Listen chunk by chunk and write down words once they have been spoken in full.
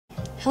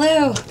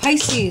Hello,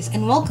 Pisces,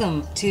 and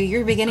welcome to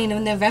your beginning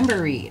of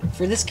November read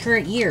for this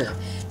current year.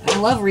 I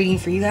love reading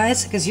for you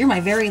guys because you're my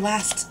very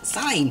last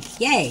sign.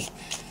 Yay!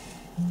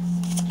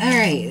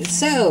 Alright,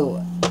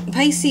 so,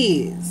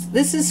 Pisces,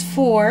 this is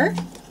for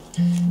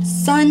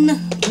Sun,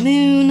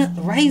 Moon,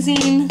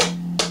 Rising,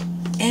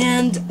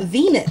 and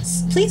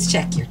Venus. Please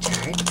check your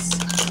charts.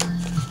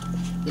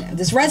 Yeah, if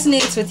this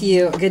resonates with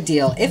you, a good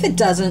deal. If it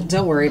doesn't,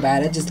 don't worry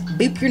about it. Just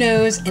boop your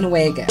nose and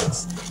away it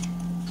goes.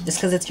 Just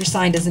because it's your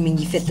sign doesn't mean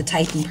you fit the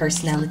type and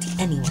personality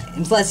anyway.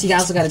 And plus, you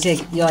also got to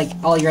take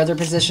all your other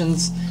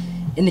positions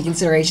into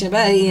consideration.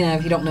 But,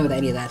 if you don't know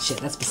any of that shit,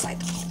 that's beside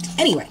the point.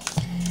 Anyway,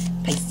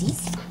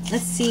 Pisces,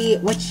 let's see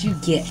what you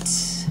get.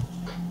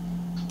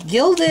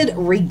 Gilded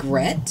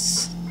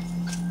Regret.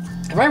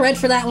 Have I read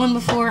for that one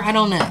before? I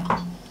don't know.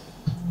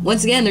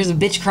 Once again, there's a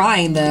bitch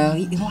crying, though.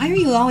 Why are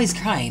you always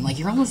crying? Like,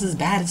 you're almost as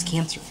bad as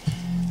Cancer.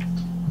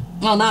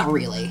 Well, not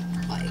really.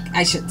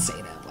 I shouldn't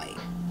say that.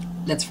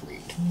 That's rude.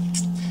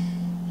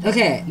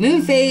 Okay,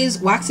 Moon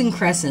Phase, Waxing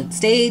Crescent,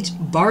 Stage,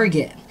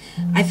 Bargain.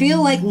 I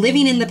feel like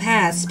living in the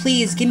past.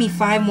 Please give me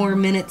 5 more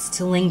minutes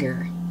to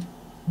linger.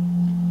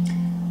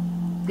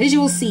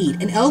 Visual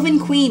Seed, an elven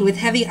queen with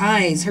heavy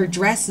eyes. Her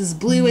dress is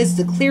blue as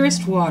the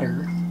clearest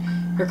water.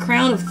 Her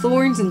crown of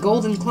thorns and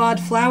golden clawed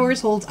flowers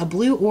holds a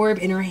blue orb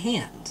in her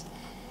hand.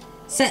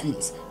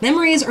 Sentence,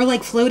 memories are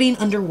like floating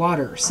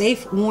underwater,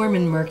 safe, warm,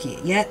 and murky,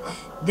 yet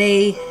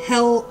they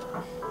held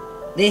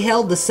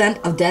the scent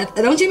of death.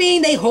 Don't you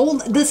mean they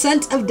hold the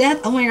scent of death?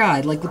 Oh my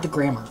god, with the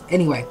grammar.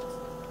 Anyway.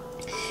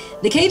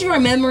 The cage of our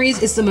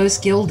memories is the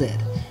most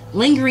gilded.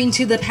 Lingering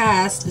to the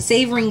past,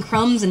 savoring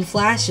crumbs and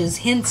flashes,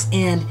 hints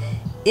and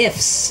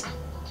ifs.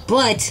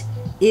 But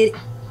it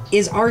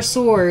is our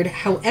sword,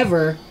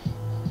 however...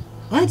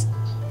 What?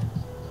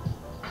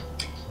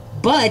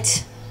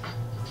 But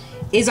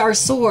is our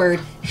sword,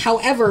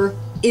 however,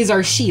 is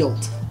our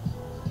shield.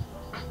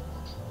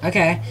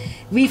 Okay.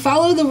 We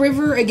follow the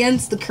river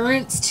against the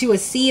currents to a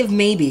sea of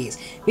maybes.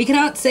 We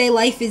cannot say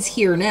life is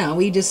here now,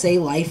 we just say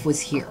life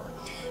was here.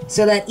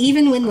 So that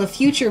even when the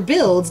future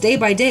builds, day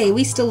by day,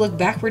 we still look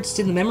backwards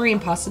to the memory and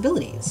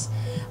possibilities.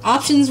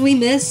 Options we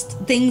missed,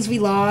 things we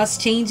lost,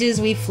 changes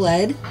we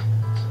fled.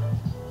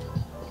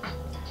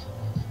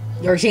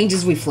 Or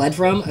changes we fled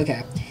from?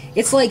 Okay.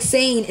 It's like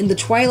saying in the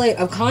twilight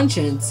of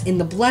conscience, in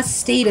the blessed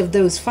state of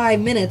those 5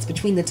 minutes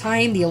between the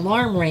time the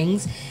alarm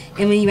rings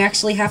and when you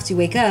actually have to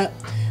wake up,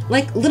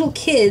 like little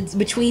kids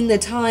between the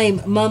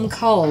time mom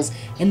calls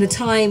and the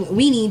time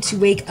we need to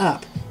wake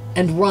up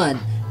and run.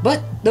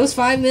 But those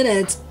 5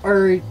 minutes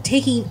are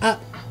taking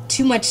up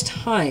too much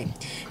time.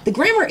 The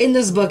grammar in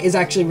this book is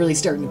actually really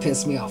starting to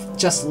piss me off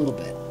just a little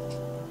bit.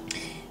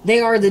 They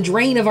are the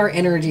drain of our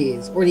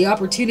energies or the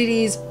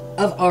opportunities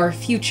of our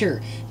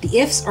future. The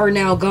ifs are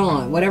now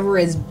gone. Whatever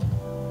has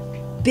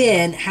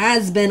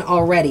been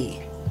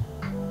already.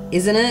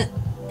 Isn't it?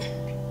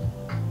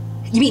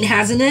 You mean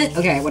hasn't it?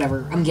 Okay,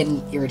 whatever. I'm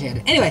getting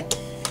irritated. Anyway,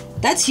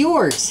 that's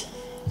yours,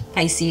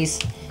 Pisces.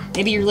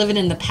 Maybe you're living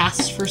in the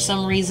past for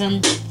some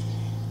reason.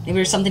 Maybe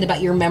there's something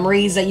about your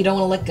memories that you don't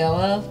want to let go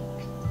of.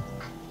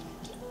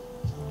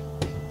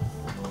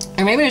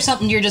 Or maybe there's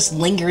something you're just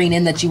lingering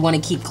in that you want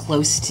to keep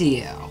close to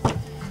you.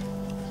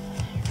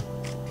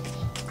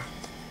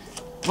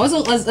 As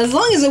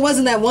long as it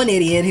wasn't that one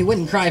idiot who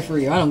wouldn't cry for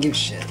you, I don't give a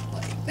shit.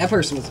 That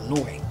person was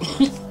annoying.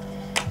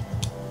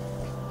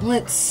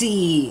 Let's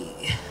see.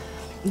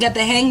 You got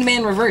the Hanged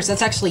Man reverse.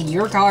 That's actually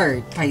your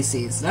card,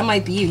 Pisces. That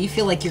might be you. You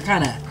feel like you're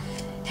kind of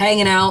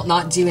hanging out,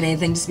 not doing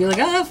anything, just be like,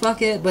 oh,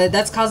 fuck it. But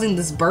that's causing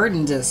this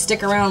burden to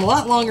stick around a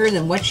lot longer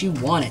than what you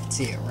want it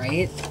to,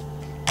 right?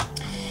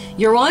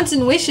 Your wants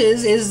and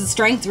wishes is the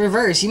strength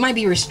reverse. You might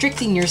be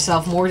restricting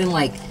yourself more than,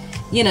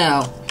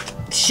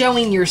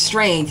 showing your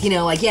strength.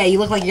 Yeah, you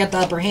look like you got the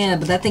upper hand,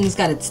 but that thing's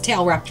got its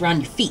tail wrapped around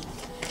your feet.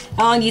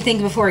 How long do you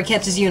think before it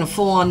catches you in a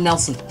full-on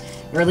Nelson?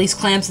 Or at least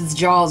clamps its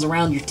jaws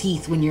around your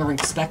teeth when you're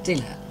expecting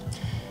it.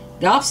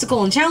 The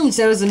obstacle and challenge,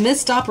 though, is a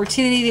missed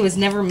opportunity that was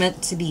never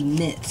meant to be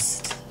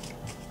missed.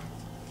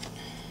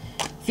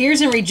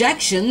 Fears and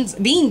rejections,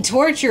 being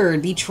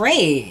tortured,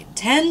 betrayed.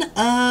 10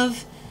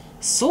 of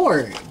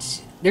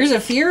Swords. There's a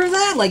fear of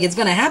that? Like it's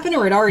going to happen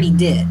or it already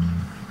did?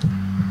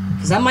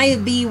 Because that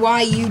might be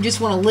why you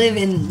just want to live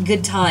in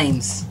good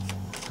times.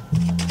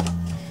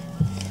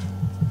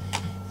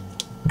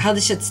 How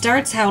this shit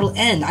starts, how it'll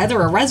end. Either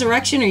a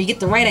resurrection or you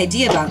get the right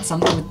idea about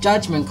something with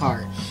Judgment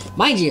card.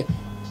 Mind you,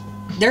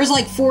 there's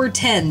 4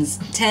 10s.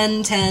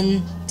 10,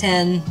 10,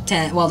 10,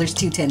 10. Well, there's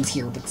 2 10s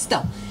here, but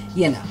still,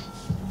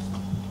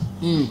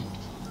 I'm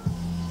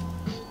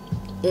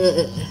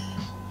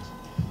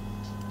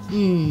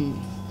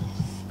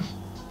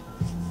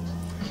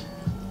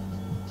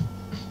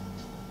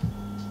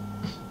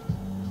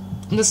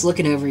just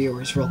looking over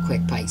yours real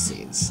quick,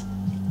 Pisces.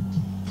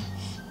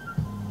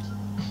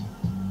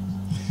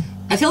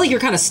 I feel like you're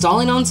kind of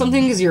stalling on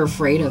something because you're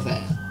afraid of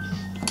it.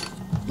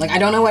 I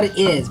don't know what it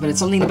is, but it's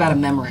something about a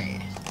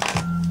memory.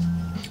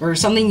 Or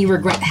something you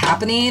regret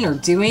happening or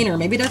doing, or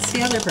maybe that's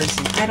the other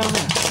person. I don't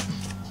know.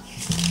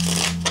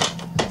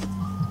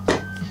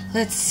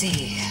 Let's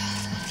see.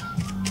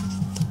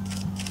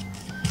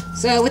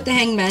 So with the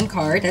Hangman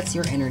card, that's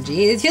your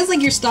energy. It feels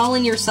like you're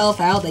stalling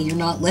yourself out, that you're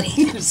not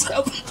letting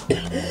yourself...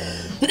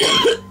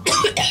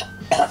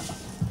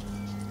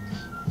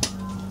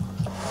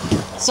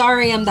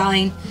 Sorry, I'm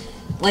dying.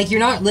 Like, you're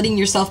not letting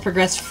yourself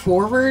progress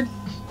forward.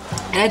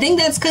 And I think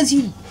that's because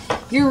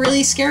you're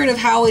really scared of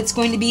how it's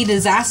going to be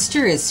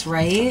disastrous,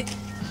 right?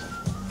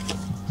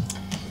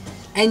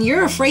 And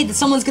you're afraid that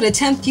someone's going to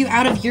tempt you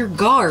out of your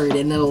guard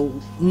and it'll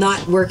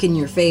not work in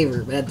your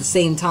favor. But at the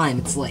same time,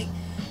 it's like,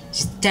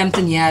 just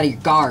tempting you out of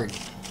your guard.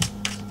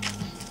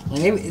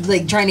 Like, maybe,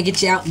 like trying to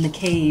get you out in the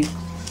cave.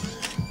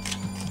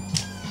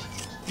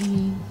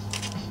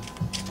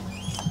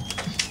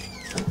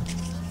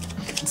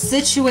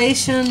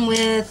 Situation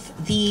with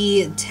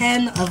the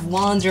 10 of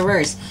Wands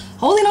reverse.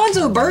 Holding on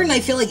to a burden,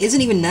 I feel like,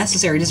 isn't even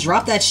necessary. Just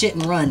drop that shit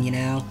and run, you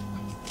know?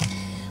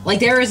 Like,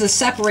 there is a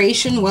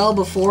separation well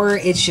before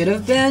it should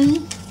have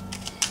been.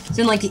 It's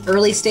in, like, the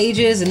early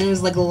stages, and it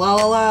was like la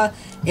la la.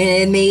 And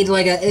it made,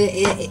 like,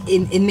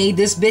 it made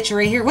this bitch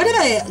right here. What did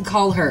I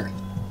call her?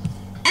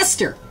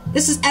 Esther.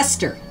 This is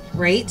Esther,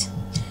 right?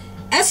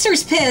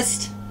 Esther's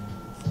pissed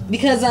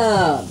because,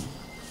 I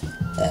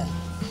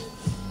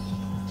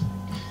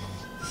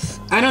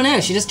don't know.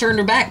 She just turned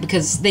her back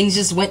because things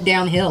just went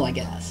downhill, I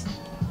guess.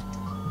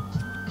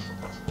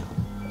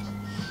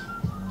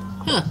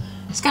 Huh.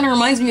 This kind of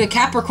reminds me of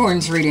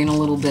Capricorn's reading a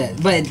little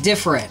bit, but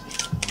different.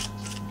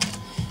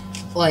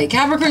 Like,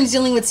 Capricorn's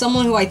dealing with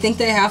someone who I think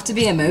they have to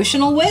be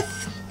emotional with.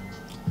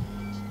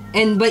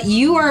 But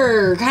you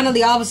are kind of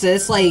the opposite.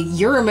 It's like,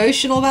 you're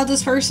emotional about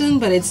this person,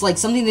 but it's like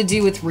something to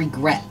do with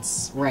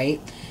regrets, right?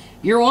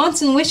 Your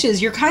wants and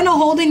wishes, you're kind of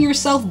holding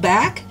yourself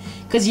back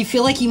because you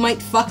feel like you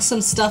might fuck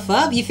some stuff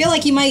up. You feel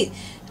like you might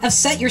have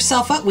set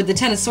yourself up with the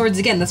 10 of Swords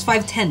again. That's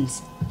 5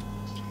 10s.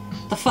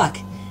 The fuck?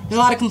 There's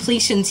a lot of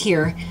completions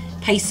here.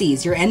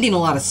 Pisces, you're ending a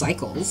lot of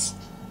cycles.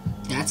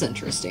 That's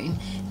interesting.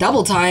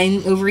 Double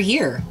time over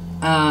here.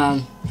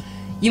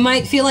 You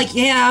might feel like,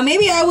 yeah,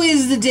 maybe I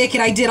was the dick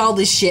and I did all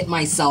this shit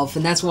myself,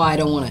 and that's why I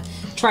don't want to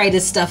try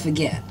this stuff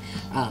again.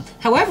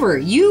 However,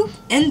 you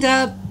end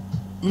up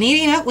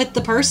meeting up with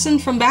the person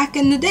from back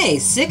in the day.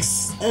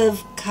 6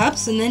 of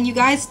Cups, and then you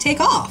guys take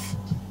off.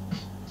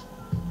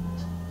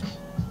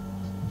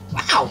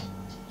 Wow.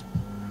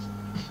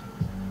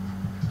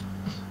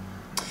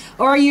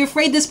 Or are you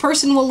afraid this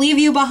person will leave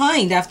you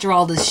behind after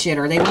all this shit,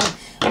 or they won't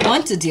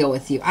want to deal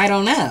with you? I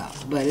don't know,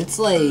 but it's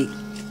like,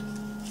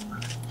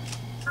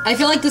 I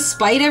feel like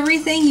despite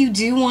everything, you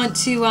do want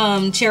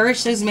to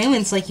cherish those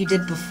moments like you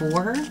did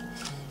before.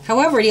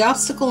 However, the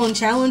obstacle and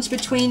challenge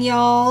between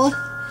y'all,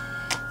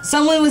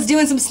 someone was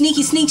doing some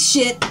sneaky sneak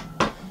shit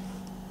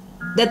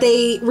that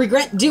they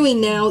regret doing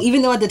now,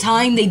 even though at the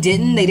time they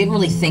didn't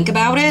really think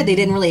about it, they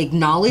didn't really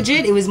acknowledge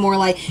it. It was more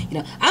like, you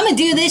know, I'm gonna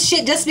do this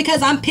shit just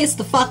because I'm pissed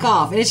the fuck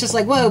off. And it's just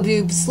like, whoa,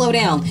 dude, slow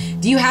down.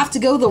 Do you have to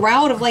go the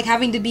route of like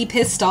having to be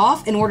pissed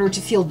off in order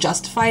to feel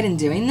justified in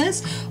doing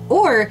this?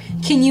 Or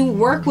can you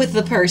work with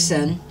the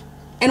person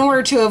in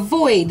order to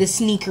avoid the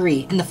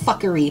sneakery and the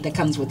fuckery that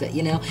comes with it,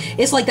 you know?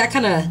 It's like that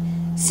kind of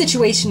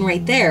situation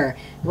right there,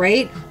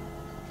 right?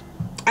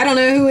 I don't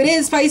know who it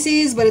is,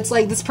 Pisces, but it's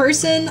like this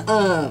person,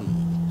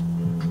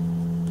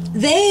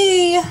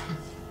 they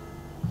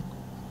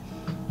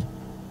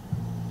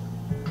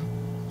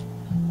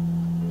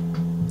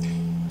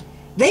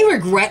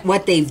regret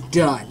what they've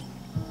done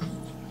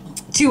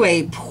to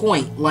a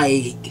point.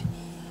 Like,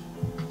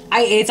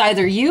 it's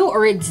either you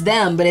or it's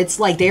them, but it's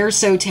like they're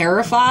so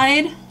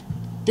terrified,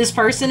 this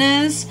person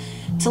is,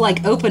 to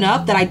like open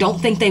up, that I don't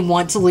think they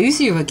want to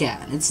lose you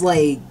again. It's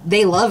like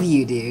they love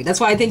you, dude. That's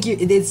why I think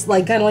it's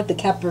like kind of like the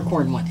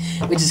Capricorn one,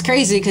 which is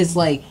crazy because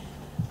like,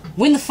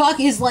 when the fuck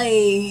is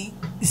like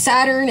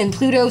Saturn and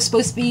Pluto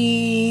supposed to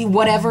be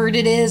whatever it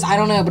is? I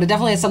don't know, but it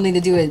definitely has something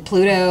to do with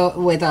Pluto,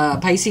 with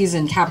Pisces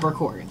and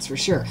Capricorns for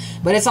sure.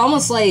 But it's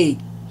almost like,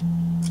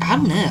 I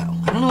don't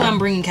know why I'm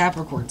bringing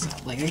Capricorns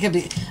up. Like, it could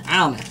be, I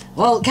don't know.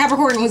 Well,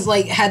 Capricorn was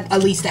like, had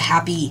at least a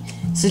happy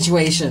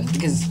situation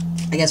because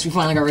I guess we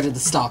finally got rid of the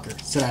stalker,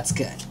 so that's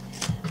good.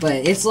 But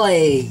it's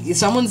like,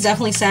 someone's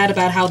definitely sad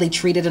about how they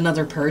treated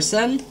another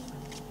person,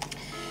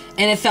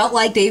 and it felt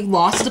like they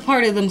lost a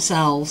part of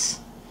themselves.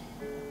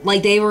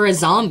 Like they were a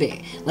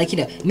zombie. Like, you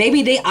know,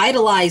 maybe they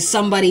idolized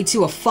somebody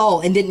to a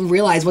fault and didn't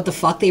realize what the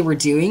fuck they were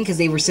doing because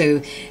they were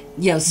so,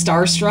 you know,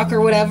 starstruck or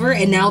whatever.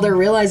 And now they're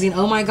realizing,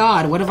 oh my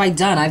god, what have I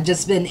done? I've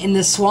just been in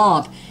the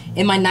swamp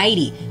in my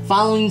nightie,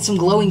 following some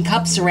glowing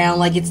cups around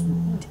like it's,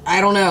 I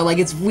don't know, like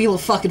it's Wheel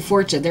of fucking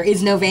Fortune. There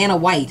is no Vanna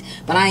White,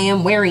 but I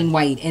am wearing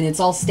white and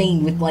it's all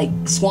stained with like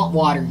swamp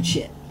water and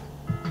shit.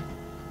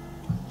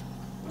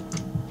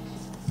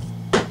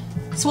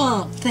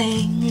 Swamp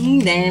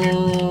thing.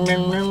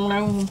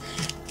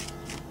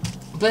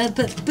 But I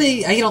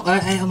don't,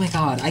 oh my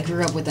god, I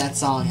grew up with that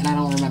song and I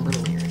don't remember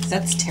the lyrics.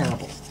 That's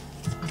terrible.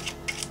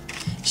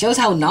 Shows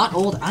how not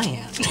old I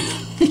am.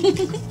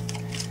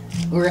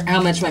 Or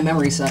how much my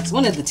memory sucks.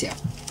 One of the two.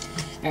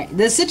 Alright,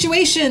 the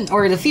situation,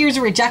 or the fears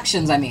and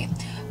rejections, I mean,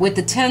 with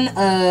the 10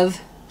 of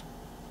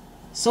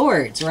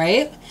Swords,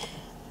 right?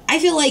 I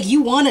feel like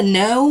you want to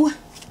know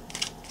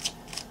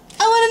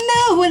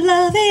know what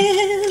love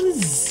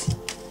is.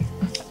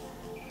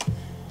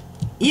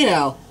 You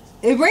know,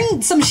 it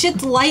brings some shit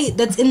to light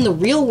that's in the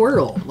real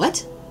world.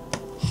 What?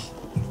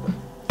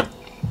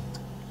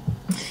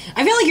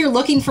 I feel like you're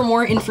looking for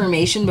more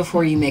information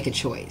before you make a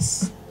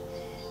choice.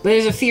 But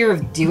there's a fear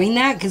of doing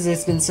that because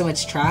there's been so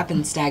much trap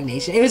and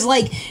stagnation. It was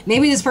like,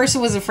 maybe this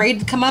person was afraid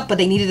to come up, but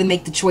they needed to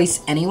make the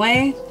choice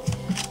anyway.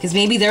 Because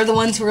maybe they're the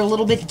ones who are a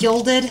little bit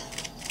gilded.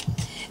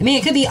 I mean,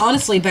 it could be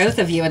honestly both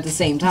of you at the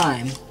same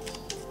time.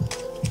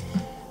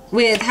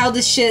 With how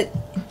this shit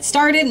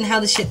started and how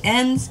this shit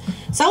ends.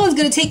 Someone's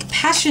going to take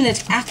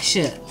passionate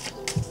action.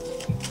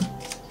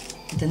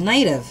 The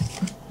Knight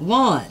of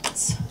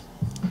Wands.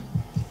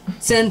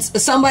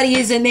 Since somebody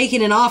isn't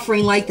making an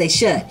offering like they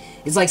should.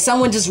 It's like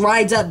someone just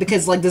rides up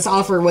because like this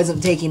offer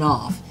wasn't taking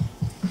off.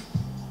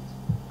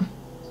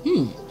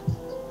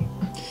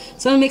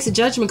 Someone makes a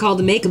judgment call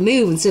to make a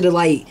move instead of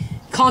like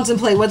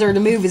contemplate whether the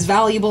move is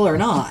valuable or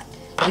not.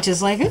 Which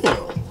is like,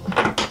 ooh.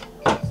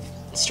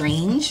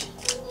 Strange.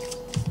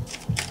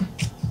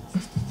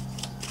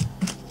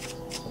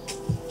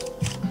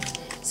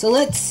 So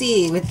let's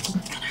see with the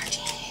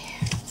energy.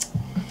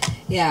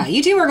 Yeah,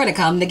 you two are going to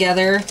come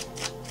together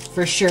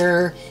for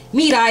sure.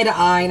 Meet eye to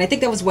eye, and I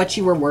think that was what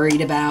you were worried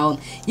about.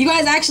 You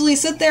guys actually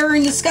sit there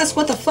and discuss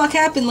what the fuck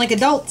happened like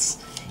adults.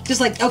 Just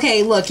like,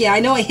 okay, look, yeah, I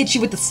know I hit you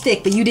with the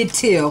stick, but you did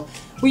too.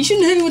 Well, you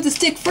shouldn't hit me with the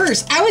stick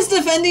first. I was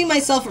defending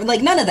myself,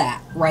 like, none of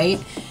that,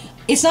 right?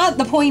 It's not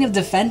the point of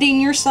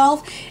defending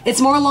yourself. It's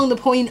more along the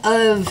point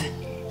of,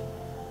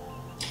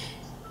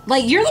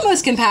 like, you're the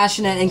most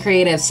compassionate and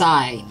creative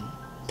side,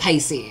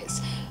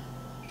 Pisces.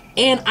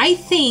 And I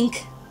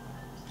think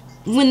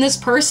when this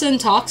person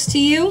talks to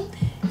you,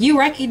 you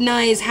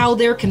recognize how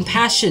their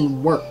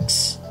compassion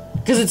works.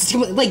 Because it's,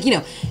 like, you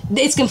know,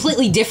 it's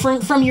completely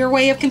different from your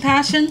way of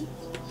compassion.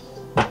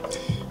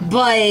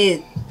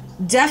 But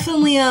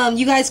definitely,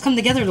 you guys come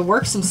together to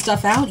work some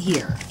stuff out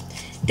here.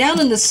 Down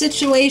in the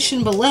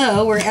situation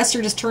below, where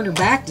Esther just turned her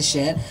back to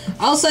shit,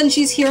 all of a sudden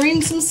she's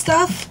hearing some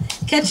stuff,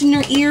 catching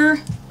her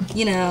ear,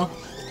 you know.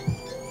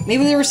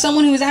 Maybe there was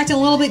someone who was acting a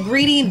little bit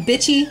greedy and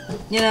bitchy,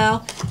 you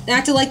know. They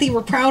acted like they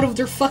were proud of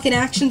their fucking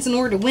actions in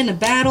order to win a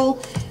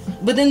battle.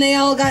 But then they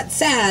all got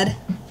sad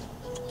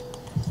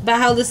about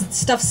how this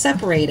stuff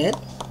separated.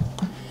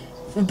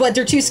 But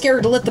they're too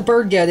scared to let the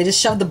bird go. They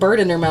just shoved the bird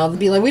in their mouth and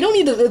be like, we don't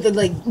need to,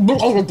 like, blah,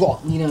 blah, blah,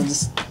 you know,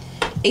 just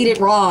ate it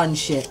raw and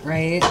shit,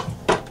 right?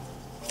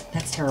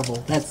 That's terrible.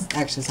 That's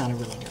actually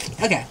sounded really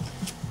dirty. Okay.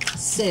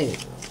 So,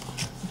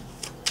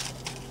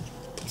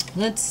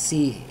 let's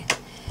see.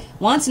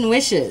 Wants and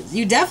wishes.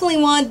 You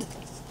definitely want,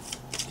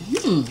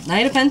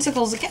 Knight of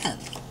Pentacles again.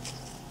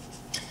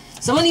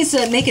 Someone needs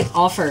to make an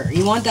offer.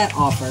 You want that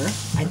offer,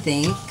 I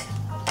think.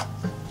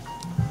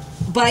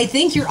 But I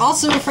think you're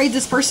also afraid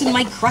this person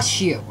might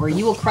crush you. Or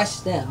you will crush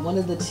them. One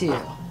of the two.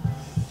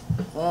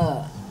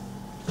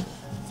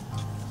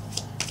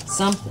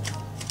 Something.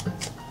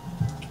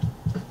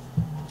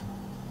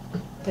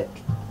 Pick.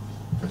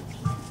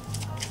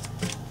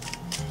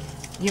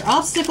 Your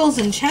obstacles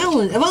and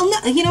challenge. Well,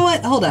 no, you know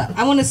what? Hold up.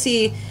 I want to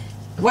see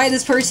why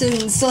this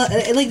person still,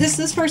 like,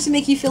 this person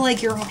make you feel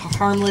like you're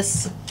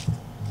harmless.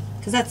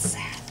 Because that's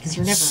sad, because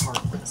you're never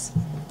harmless.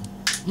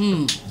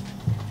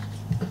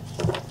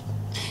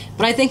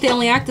 But I think they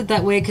only acted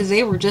that way because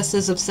they were just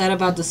as upset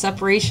about the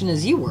separation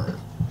as you were.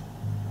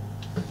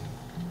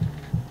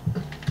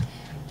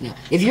 You know,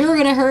 if you're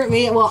going to hurt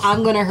me, well,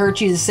 I'm going to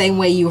hurt you the same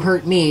way you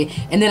hurt me.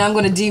 And then I'm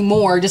going to do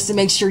more just to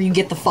make sure you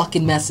get the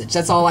fucking message.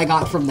 That's all I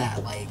got from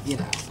that, like, you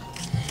know.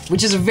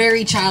 Which is a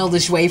very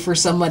childish way for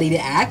somebody to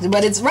act,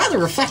 but it's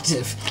rather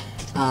effective.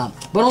 But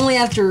only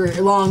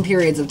after long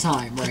periods of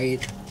time,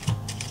 right?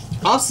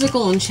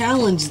 Obstacle and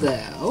challenge,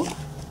 though.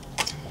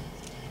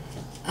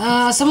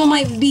 Someone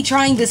might be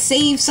trying to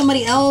save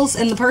somebody else,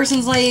 and the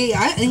person's like,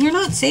 you're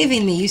not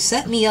saving me, you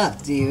set me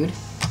up, dude.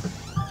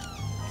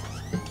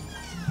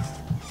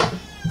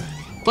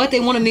 But they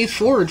want to move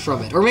forward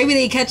from it. Or maybe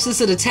they catch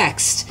this at a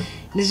text,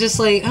 and it's just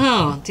like,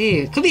 oh,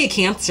 dude. Could be a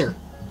Cancer.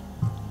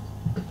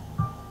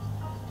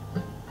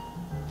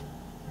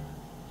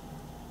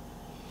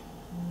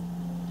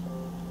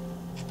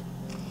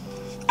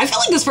 I feel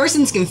like this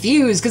person's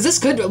confused, because this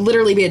could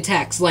literally be a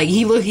text. Like,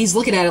 he's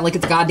looking at it like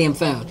it's a goddamn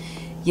phone.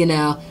 You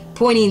know,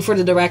 pointing for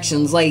the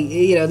directions. Like,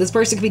 you know, this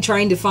person could be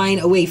trying to find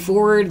a way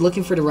forward,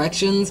 looking for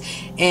directions.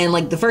 And,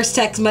 like, the first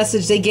text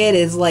message they get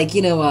is, like,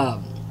 you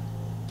know,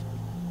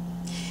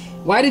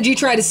 why did you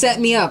try to set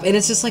me up? And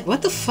it's just like,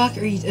 what the fuck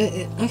are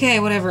you...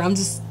 okay, whatever. I'm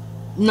just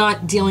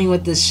not dealing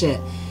with this shit.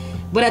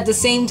 But at the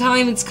same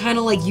time, it's kind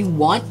of like you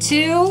want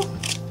to.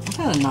 I've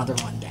got another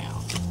one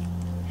down.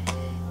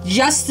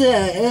 Just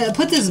to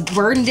put this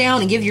burden down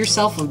and give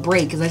yourself a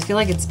break. Because I feel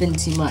like it's been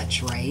too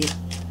much, right?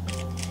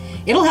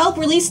 It'll help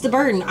release the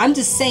burden. I'm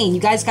just saying,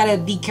 you guys gotta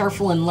be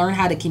careful and learn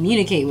how to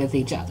communicate with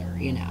each other,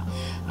 you know.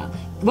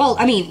 Well,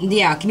 I mean,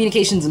 yeah,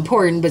 communication's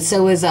important, but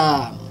so is,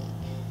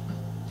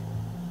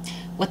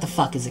 what the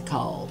fuck is it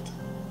called?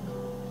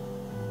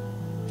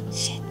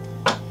 Shit.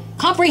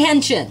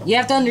 Comprehension. You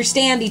have to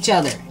understand each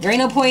other. There ain't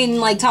no point in,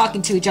 like,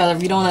 talking to each other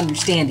if you don't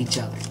understand each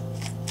other.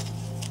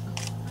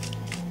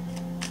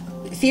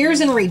 Fears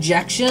and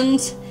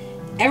rejections.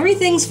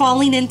 Everything's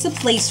falling into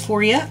place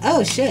for you.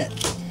 Oh, shit.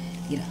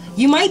 You know,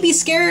 you might be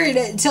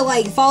scared to,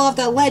 like, fall off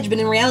that ledge, but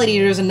in reality,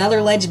 there's another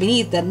ledge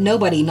beneath that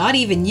nobody, not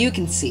even you,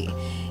 can see.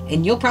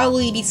 And you'll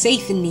probably be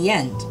safe in the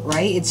end,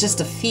 right? It's just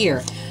a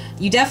fear.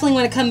 You definitely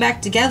want to come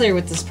back together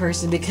with this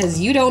person because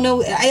you don't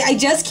know... I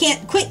just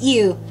can't quit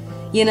you,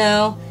 you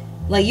know?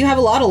 Like, you have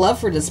a lot of love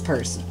for this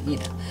person, you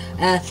know.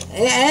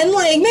 And,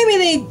 like, maybe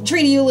they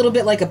treat you a little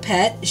bit like a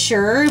pet,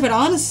 sure. But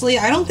honestly,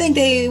 I don't think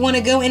they want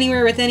to go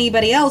anywhere with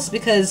anybody else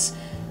because...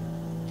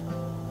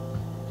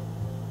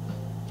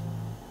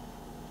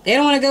 they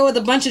don't want to go with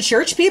a bunch of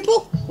church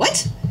people?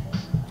 What?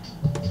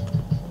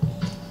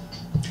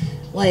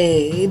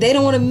 Like, they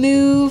don't want to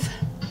move.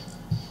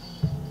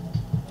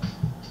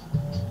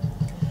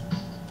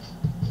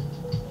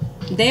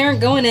 They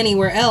aren't going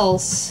anywhere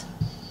else.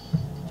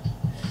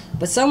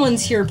 But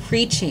someone's here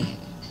preaching.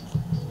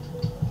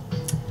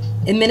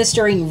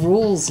 Administering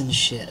rules and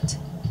shit.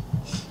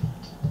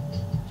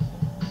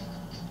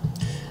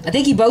 I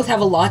think you both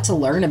have a lot to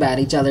learn about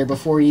each other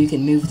before you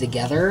can move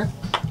together.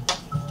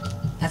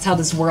 That's how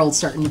this world's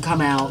starting to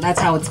come out.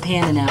 That's how it's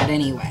panning out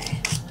anyway.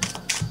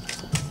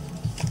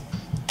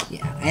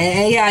 Yeah,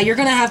 and yeah, you're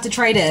gonna have to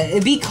try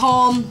to be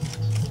calm.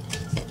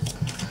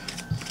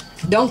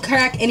 Don't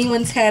crack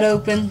anyone's head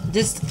open.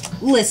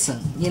 Just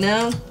listen, you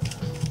know?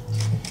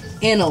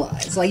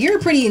 Analyze. Like, you're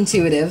pretty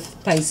intuitive,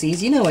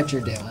 Pisces. You know what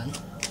you're doing.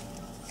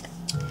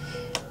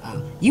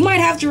 You might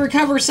have to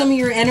recover some of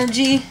your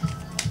energy.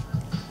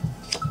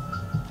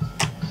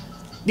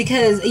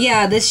 Because,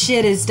 yeah, this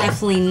shit is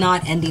definitely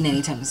not ending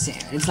anytime soon.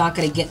 It's not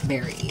going to get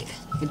buried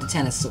with the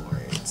Ten of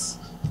Swords.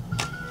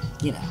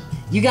 You know.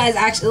 You guys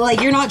actually,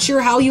 like, you're not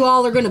sure how you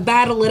all are going to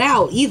battle it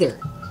out either.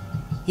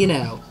 You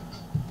know.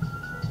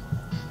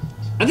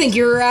 I think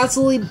you're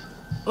absolutely...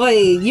 like,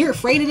 you're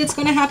afraid that it's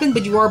going to happen,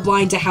 but you are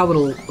blind to how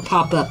it'll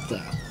pop up,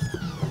 though.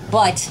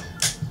 But,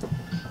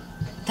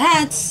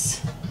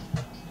 that's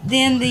the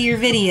end of your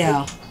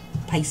video,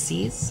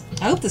 Pisces.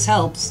 I hope this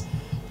helps.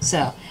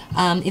 So,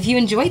 if you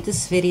enjoyed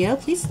this video,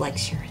 please like,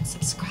 share, and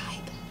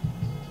subscribe.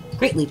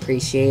 Greatly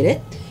appreciate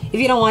it. If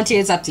you don't want to,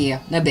 it's up to you.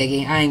 No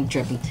biggie. I ain't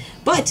tripping.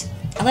 But,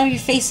 I love your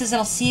faces, and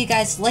I'll see you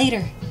guys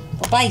later.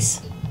 Bye.